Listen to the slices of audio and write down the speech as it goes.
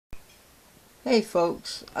Hey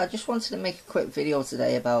folks, I just wanted to make a quick video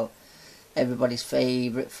today about everybody's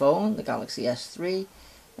favourite phone, the Galaxy S3.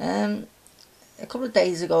 A couple of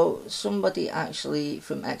days ago, somebody actually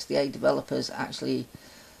from XDA developers the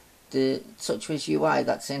TouchWiz UI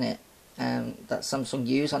that's in it, that Samsung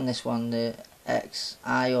use on this one, the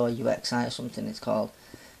XI or UXI or something it's called,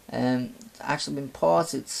 actually been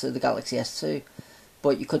ported to the Galaxy S2,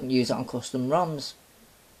 but you couldn't use it on custom ROMs.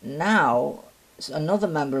 Now, another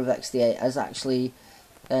member of XDA has actually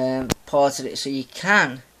ported it so you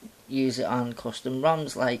can use it on custom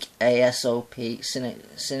ROMs like ASOP,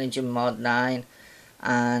 Synergy Mod 9,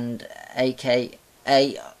 and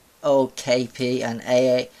AOKP and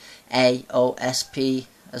AOSP,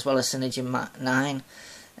 as well as Synergy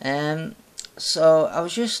 9. So I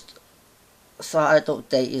was just thought I'd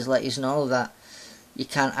update you, let you know that you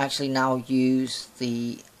can actually now use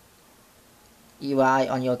the UI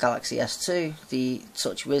on your Galaxy S2, the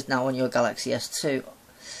TouchWiz now on your Galaxy S2.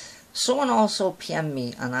 Someone also PM'd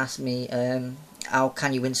me and asked me how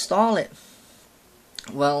can you install it.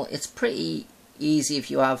 Well, it's pretty easy if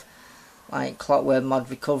you have like Clockwork mod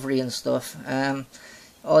recovery and stuff.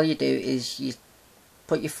 All you do is you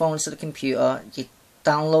put your phone to the computer, you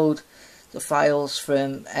download the files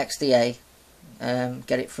from XDA,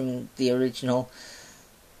 get it from the original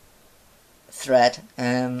thread,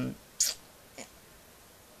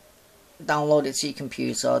 download it to your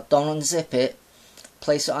computer, don't unzip it,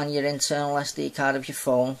 place it on your internal SD card of your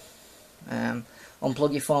phone,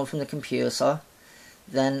 unplug your phone from the computer,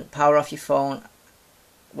 then power off your phone,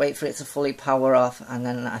 wait for it to fully power off, and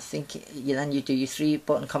then I think you do your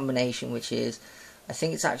 3-button combination, which is, I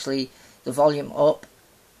think it's actually the volume up,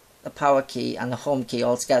 the power key and the home key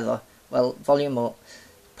all together. Well, volume up,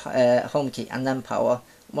 home key and then power.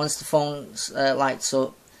 Once the phone lights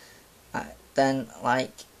up, then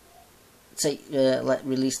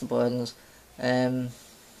release the buttons.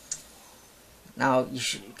 Now,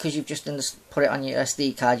 because you've just put it on your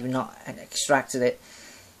SD card, you've not extracted it,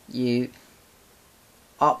 you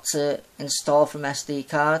opt to install from SD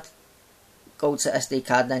card, go to SD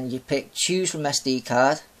card, then you pick choose from SD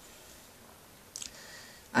card,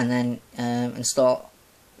 and then install.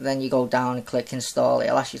 Then you go down and click install.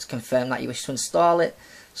 It'll ask you to confirm that you wish to install it,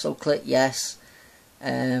 so click yes.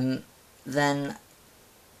 Then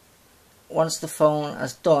once the phone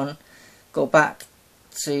has done, go back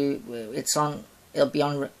to it'll be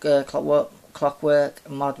on Clockwork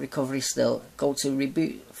mod recovery still. Go to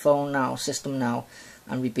reboot phone now, system now,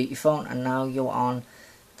 and reboot your phone, and now you're on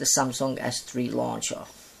the Samsung S3 launcher.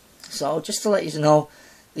 So just to let you know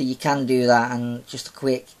that you can do that, and just a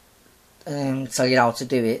quick tell you how to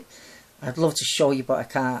do it. I'd love to show you, but I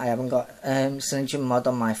can't. I haven't got Synergy mod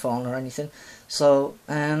on my phone or anything. So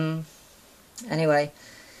anyway,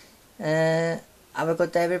 have a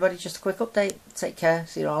good day everybody. Just a quick update. Take care.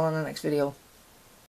 See you all in the next video.